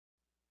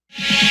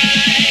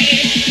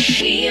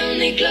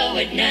only glow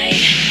at night.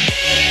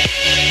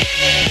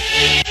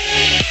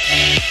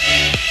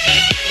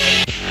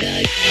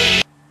 And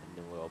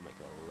then we'll make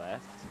a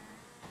left,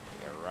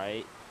 make a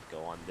right, go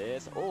on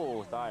this.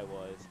 Oh, thought I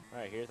was.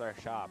 Alright, here's our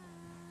shop.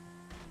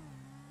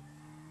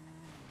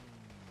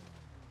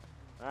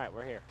 Alright,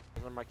 we're here.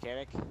 Here's our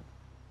mechanic.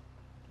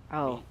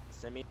 Oh. Meet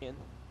Simeon.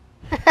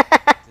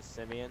 It's a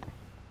Simeon.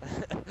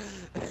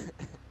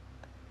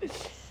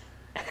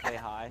 Say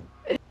hi.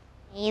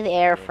 Hey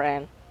there,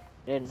 friend.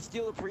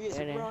 Steal the Prius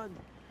and run.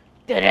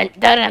 Dun dun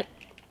dun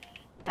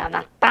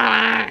dun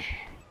dun.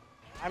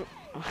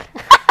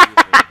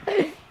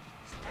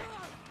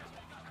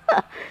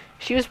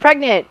 She was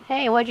pregnant.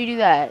 Hey, why'd you do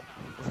that?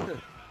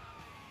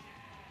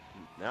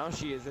 Now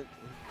she isn't.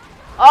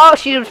 Oh,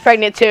 she was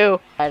pregnant too.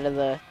 Out of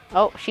the.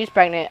 Oh, she's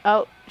pregnant.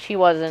 Oh, she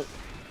wasn't.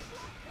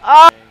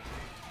 Oh.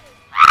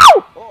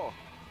 Ow! Oh.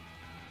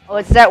 Oh,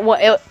 it's that one.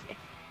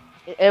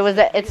 It was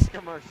that. It's.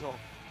 Commercial.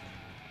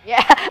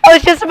 Yeah, I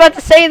was just about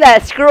to say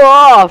that. Screw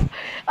off.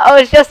 I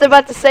was just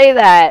about to say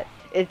that.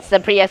 It's the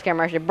Prius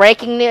commercial.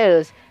 Breaking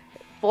news: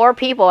 4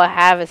 people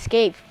have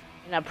escaped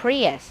in a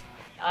Prius.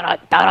 Dun,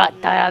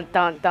 dun, dun,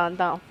 dun, dun,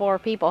 dun. 4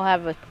 people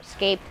have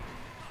escaped.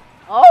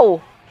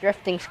 Oh,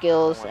 drifting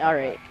skills. All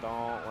right.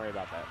 Don't worry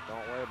about that.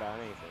 Don't worry about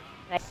anything.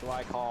 That's what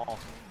I call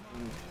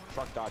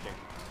truck dodging.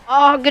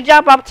 Oh, good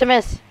job,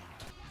 Optimus.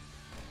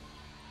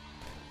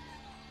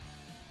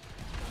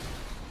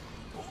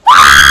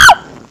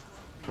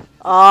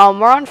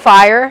 We're on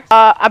fire.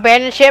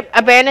 Abandon ship.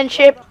 Abandon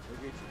ship.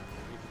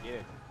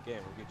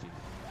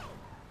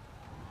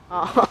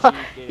 Oh,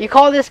 you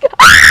call this?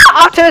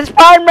 Optimus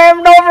Prime ran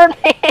over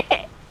me.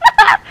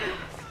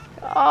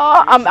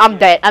 Oh, I'm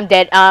dead. I'm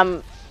dead.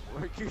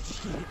 What do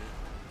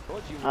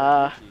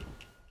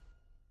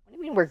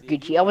you mean we're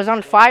Gucci? I was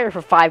on fire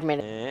for 5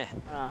 minutes.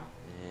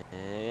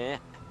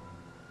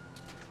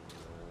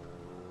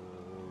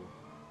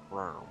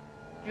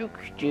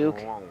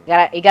 Juke.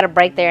 You gotta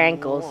break their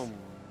ankles.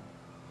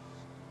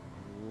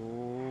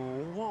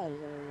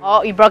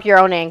 Oh, you broke your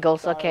own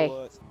ankles. Okay.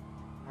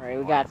 Alright,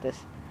 we got this.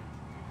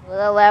 To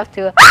the left,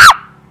 to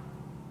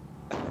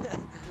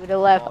the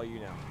left. Oh, you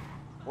know.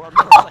 We're a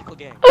motorcycle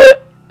gang.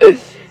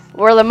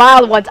 We're the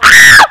mild ones.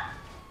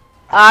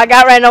 I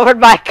got ran over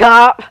by a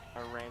cop.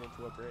 I ran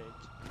into a bridge.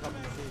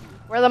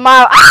 We're the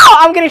mild. Ow!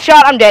 I'm getting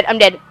shot. I'm dead. I'm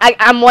dead.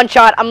 I'm one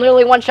shot. I'm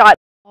literally one shot.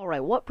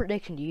 Alright, what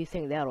prediction do you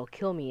think that'll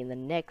kill me in the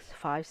next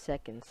 5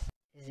 seconds?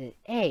 Is it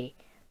A,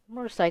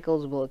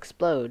 motorcycles will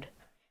explode,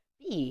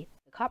 B,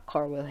 the cop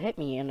car will hit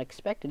me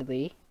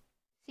unexpectedly,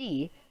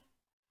 C,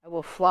 I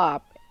will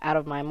flop out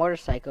of my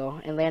motorcycle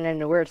and land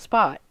in a weird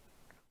spot,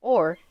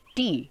 or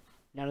D,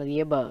 none of the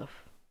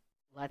above?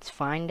 Let's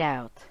find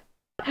out.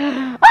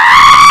 Peekaboo!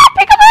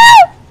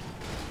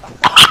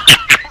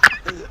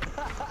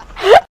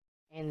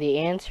 And the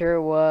answer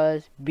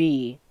was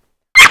B.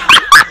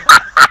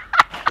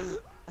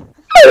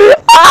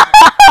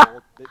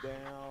 Hold it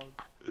down.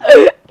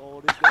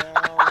 Hold it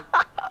down.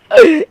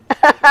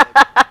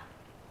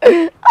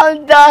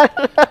 I'm done.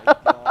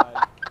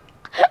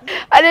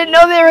 I didn't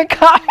know they were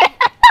coming.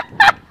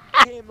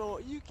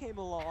 You came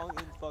along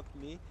and fucked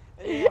me.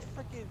 And then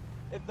freaking,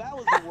 if that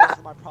was the worst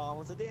of my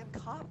problems, the damn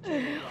cop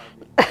came around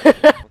me.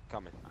 I'm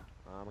coming.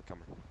 I'm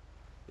coming.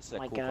 This is a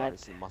cool car.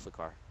 This is a muscle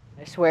car.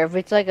 I swear, if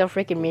it's like a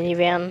freaking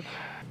minivan.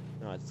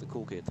 No, it's a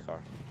cool kid's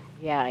car.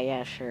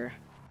 Yeah, sure.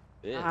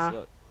 It is.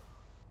 Look.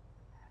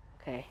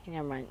 Okay,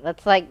 never mind.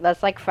 That's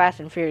like Fast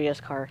and Furious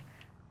car.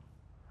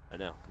 I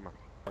know. Come on.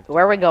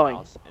 Where are we going?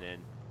 And then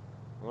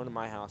we're going to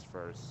my house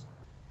first,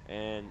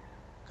 and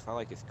cause I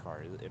like this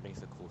car. It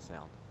makes a cool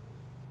sound.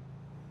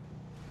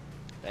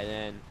 And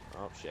then,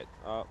 oh shit.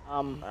 Oh.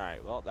 All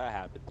right. Well, that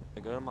happened. I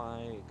go to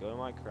my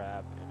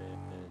crap, and then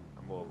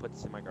I'm gonna put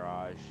this in my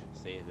garage,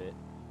 save it,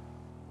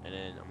 and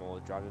then I'm gonna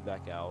drive it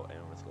back out,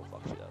 and let's go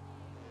fuck shit up.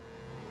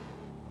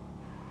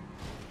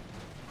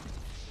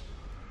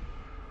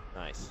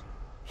 Nice.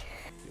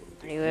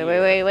 Wait.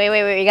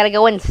 We gotta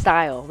go in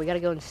style.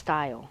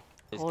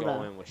 Just Hold go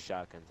up. in with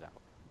shotguns out.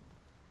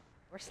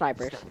 We're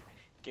snipers.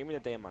 Give me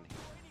the damn money.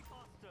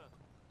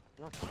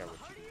 I don't care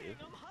what you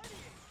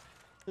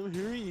do.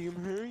 I'm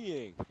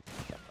hurrying.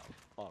 Shut the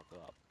fuck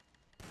up.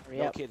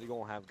 No kids are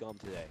gonna have gum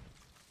today.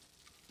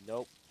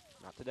 Nope,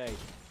 not today.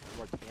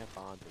 More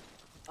tampons.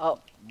 Oh.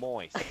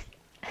 Moist.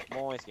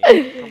 Moist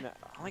game.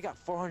 I only got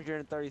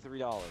 $433.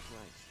 Nice.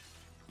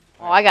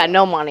 Oh, I got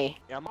no money.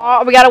 Yeah,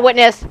 oh, we got a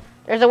witness.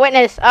 There's a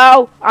witness.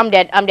 Oh, I'm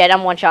dead.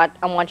 I'm one shot.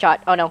 Oh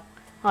no.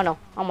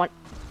 I'm one.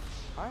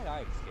 Alright,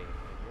 I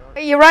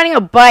escaped. You're riding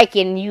a bike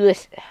in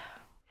US.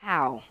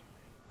 How?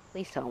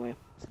 Please tell me.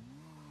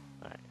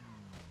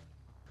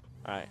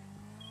 Alright.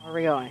 Where are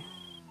we going?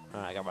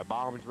 Alright, I got my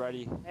bombs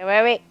ready.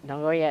 Wait.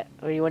 Don't go yet.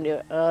 What do you want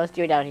to do? Let's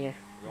do it down here.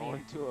 We're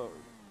going to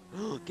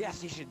a gas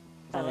station.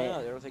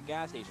 No, there was a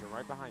gas station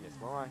right behind us.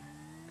 Where am I?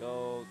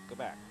 Go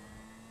back.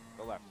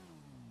 Go left.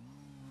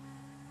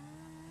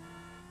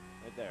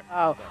 Right there.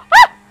 Oh. Right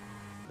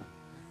there.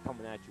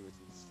 Coming at you with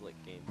some slick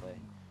gameplay.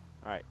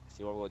 Alright,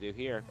 see what we'll do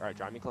here. Alright,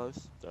 drive me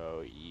close.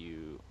 So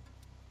you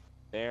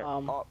There.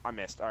 Oh, I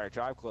missed. Alright,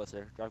 drive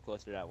closer. Drive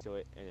closer to that one. To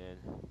it, and then...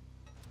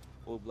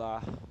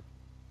 Oobla.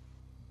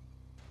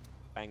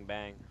 Bang,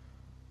 bang.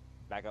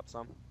 Back up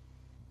some.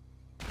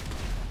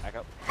 Back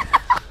up.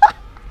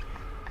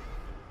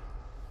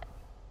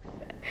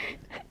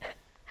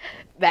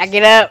 Back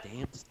it up.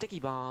 Damn sticky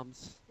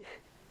bombs.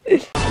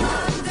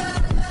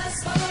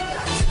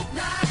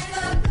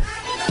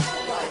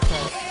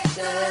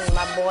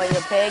 My boy,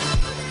 the pig.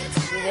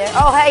 You there?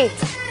 Oh, hey.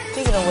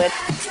 Speaking of which.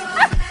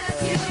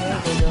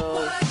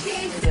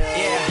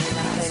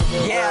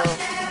 Yeah.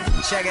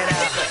 Check it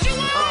out.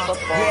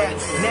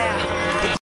 Yeah. Now.